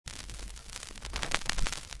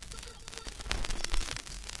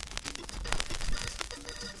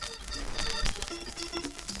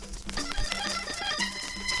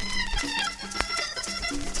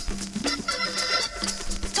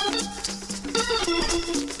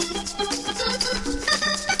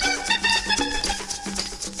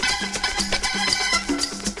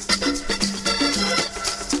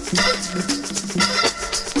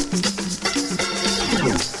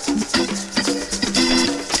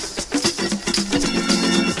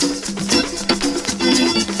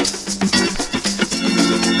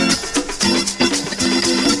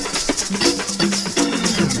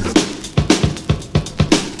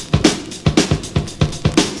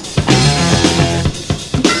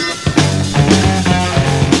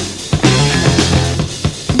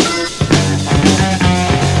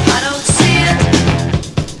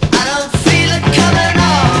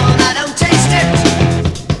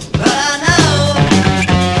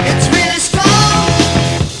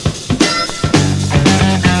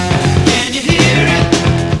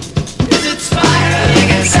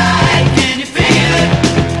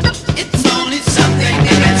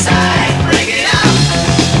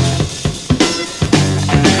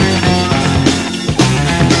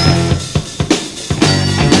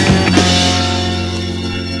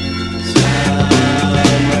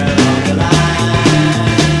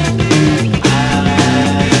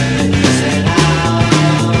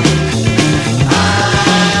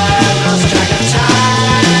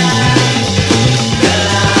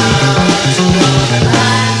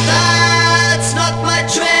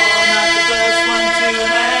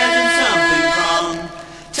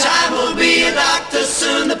a doctor,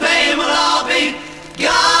 soon the pain will all be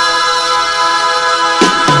gone.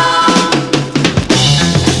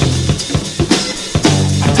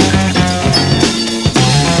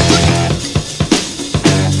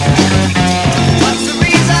 What's the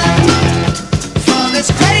reason for this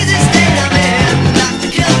crazy state I'm in? Dr.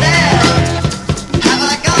 Kildare, have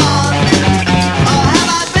I gone or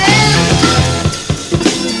have I been?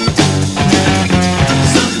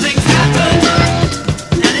 Something's happened,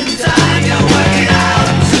 and in time you'll work it out.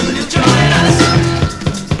 Soon you'll join us.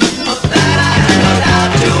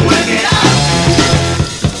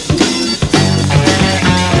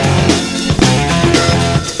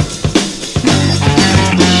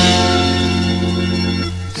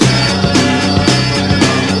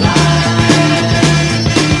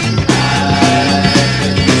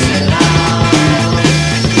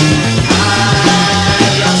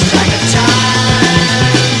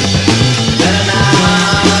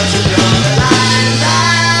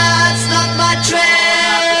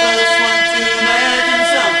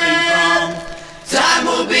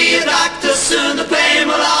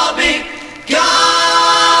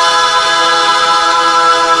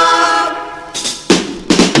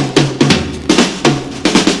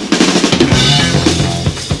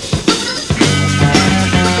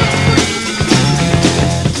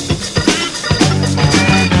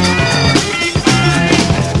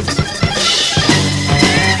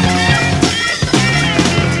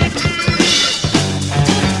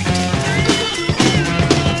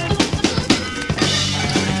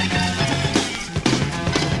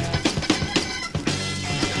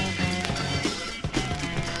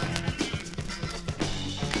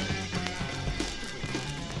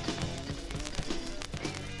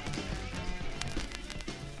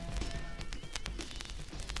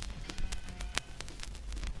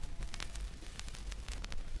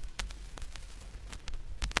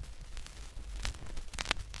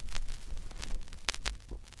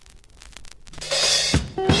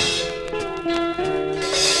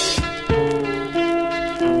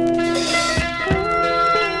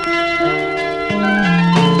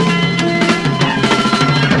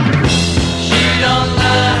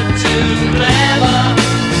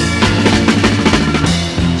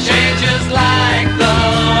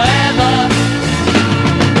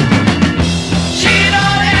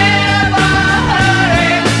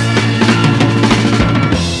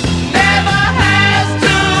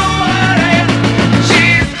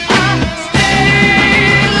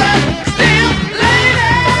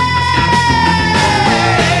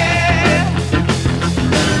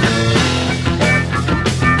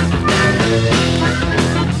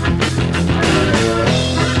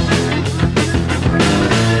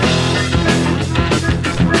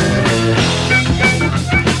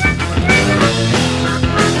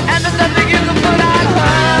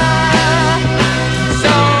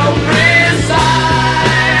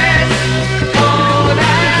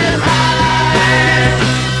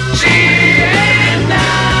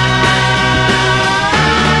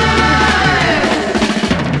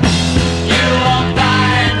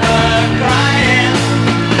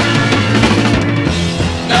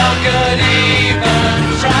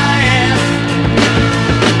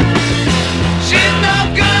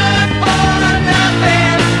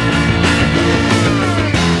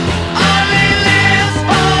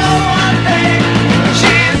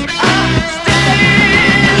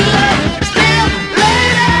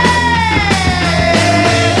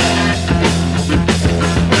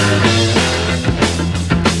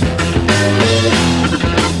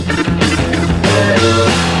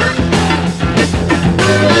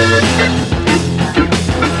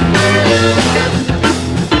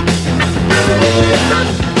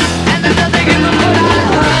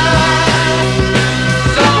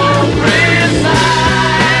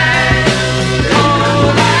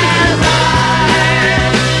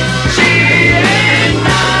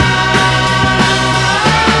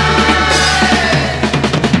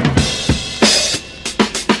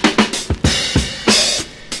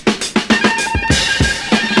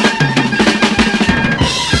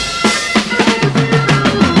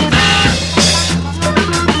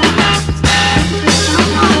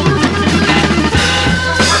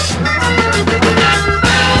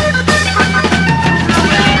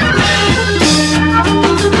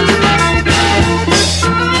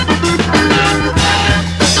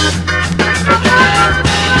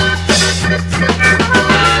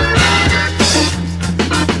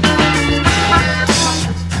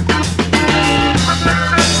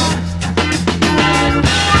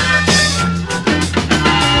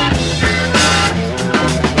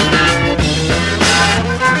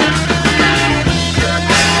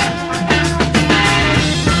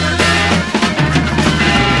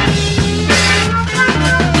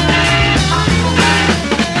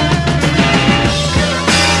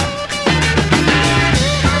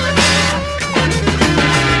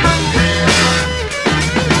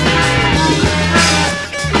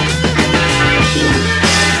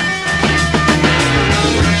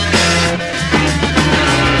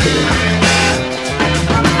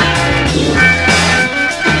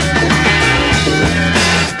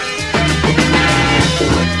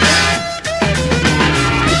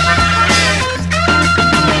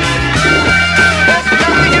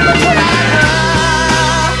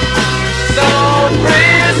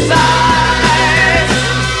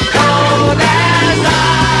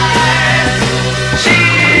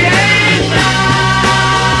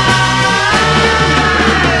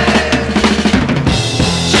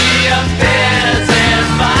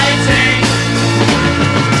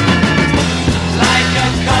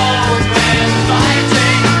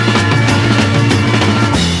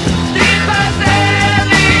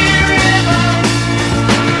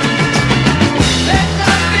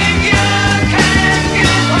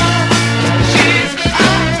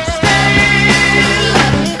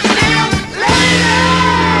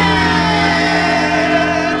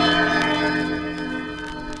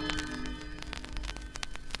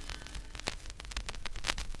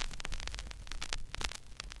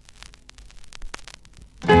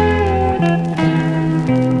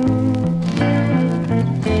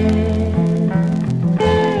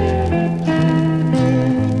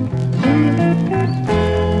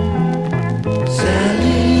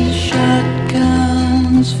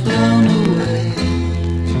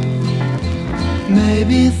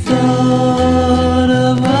 Maybe thought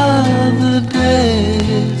of other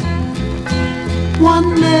days.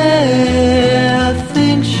 One day I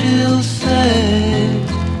think she'll say,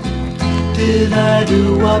 did I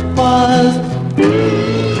do what was?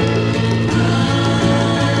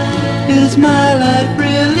 Is my life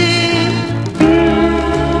really?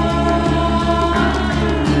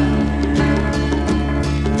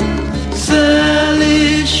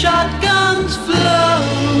 Silly shotguns flow.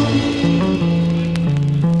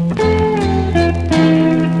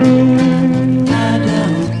 I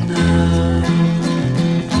don't know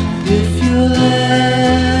if you'll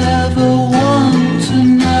ever want to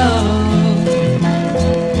know.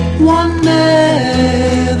 One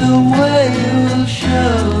day the way will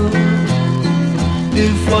show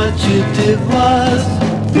if what you did was,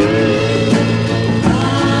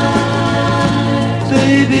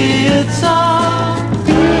 baby, it's all.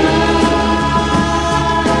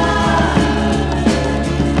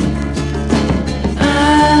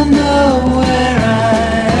 I know where I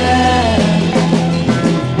am.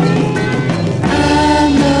 I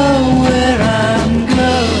know where I'm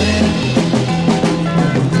going.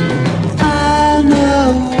 I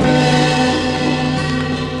know where.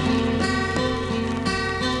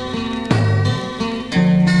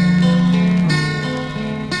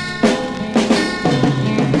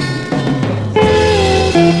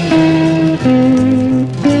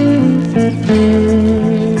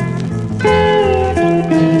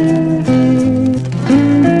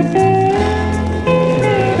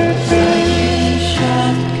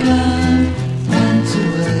 Shotgun went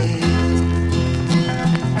away.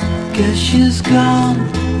 Guess she's gone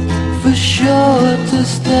for sure to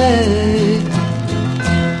stay.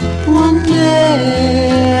 One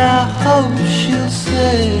day I hope she'll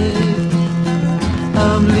say,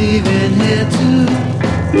 I'm leaving here too.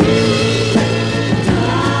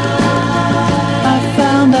 I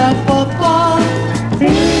found out what was.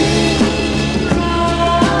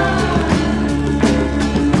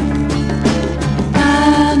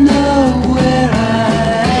 I know where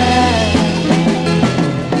I am.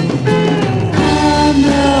 I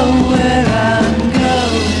know where I'm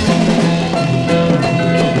going.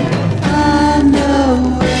 I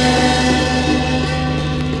know where.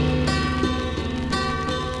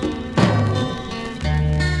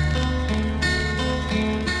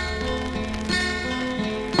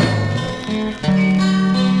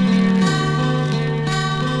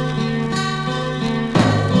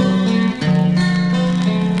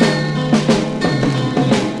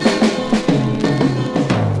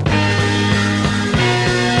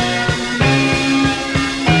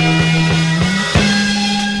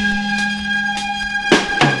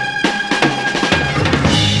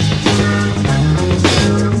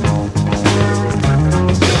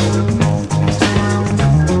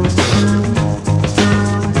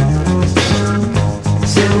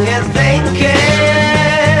 Sitting here thinking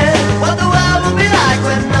what the world will be like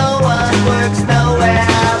when no one works nowhere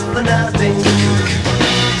for nothing.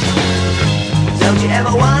 Don't you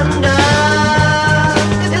ever wonder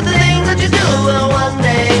if the things that you do will one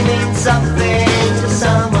day mean something to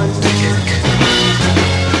someone?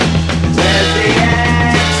 Where's the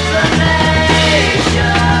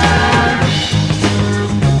explanation?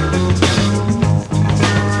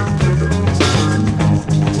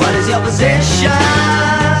 What is your position?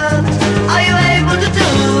 Are you able to do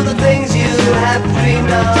the things you have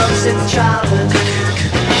dreamed of since childhood?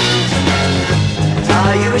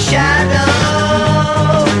 Are you a shadow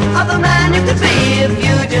of the man you could be if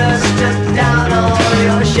you just took down all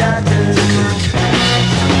your shutters?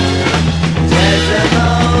 Where's the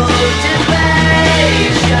motivation?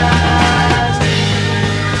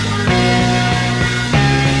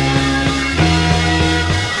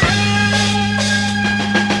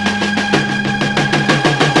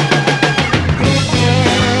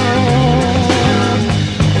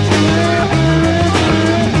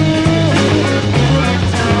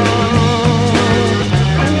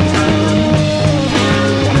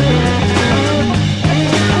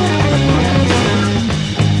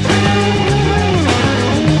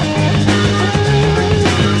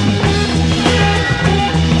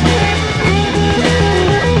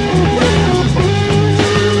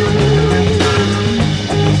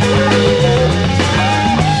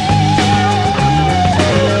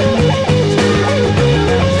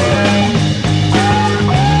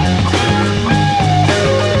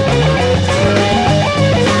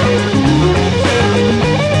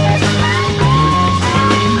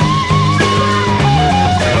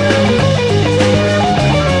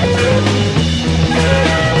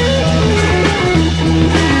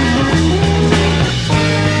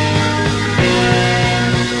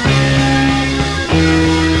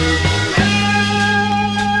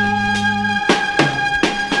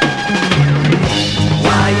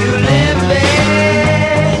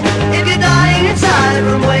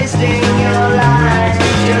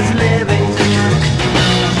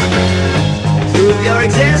 your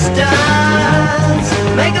existence.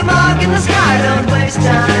 Make a mark in the sky, don't waste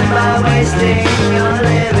time by wasting your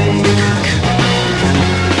living.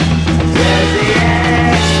 There's the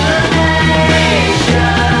explanation,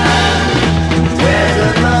 where's the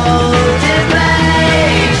motivation?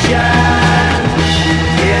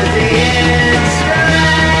 Here's the inspiration.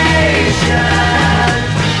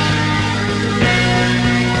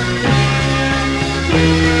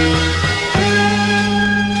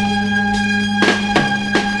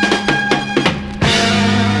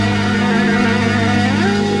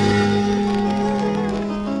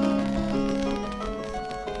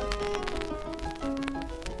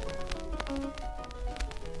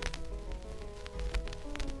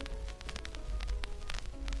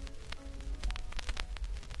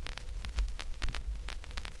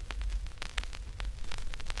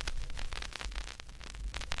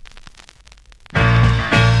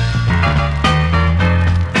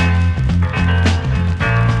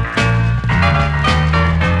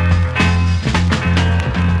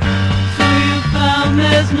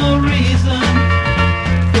 There's no reason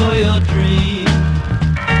for your dream,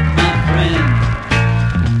 my friend,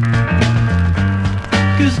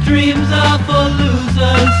 'cause dreams are for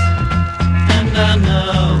losers, and I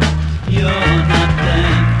know you're not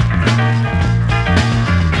them.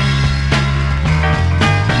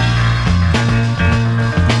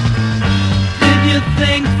 Did you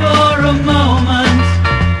think for a moment,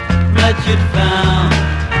 wretched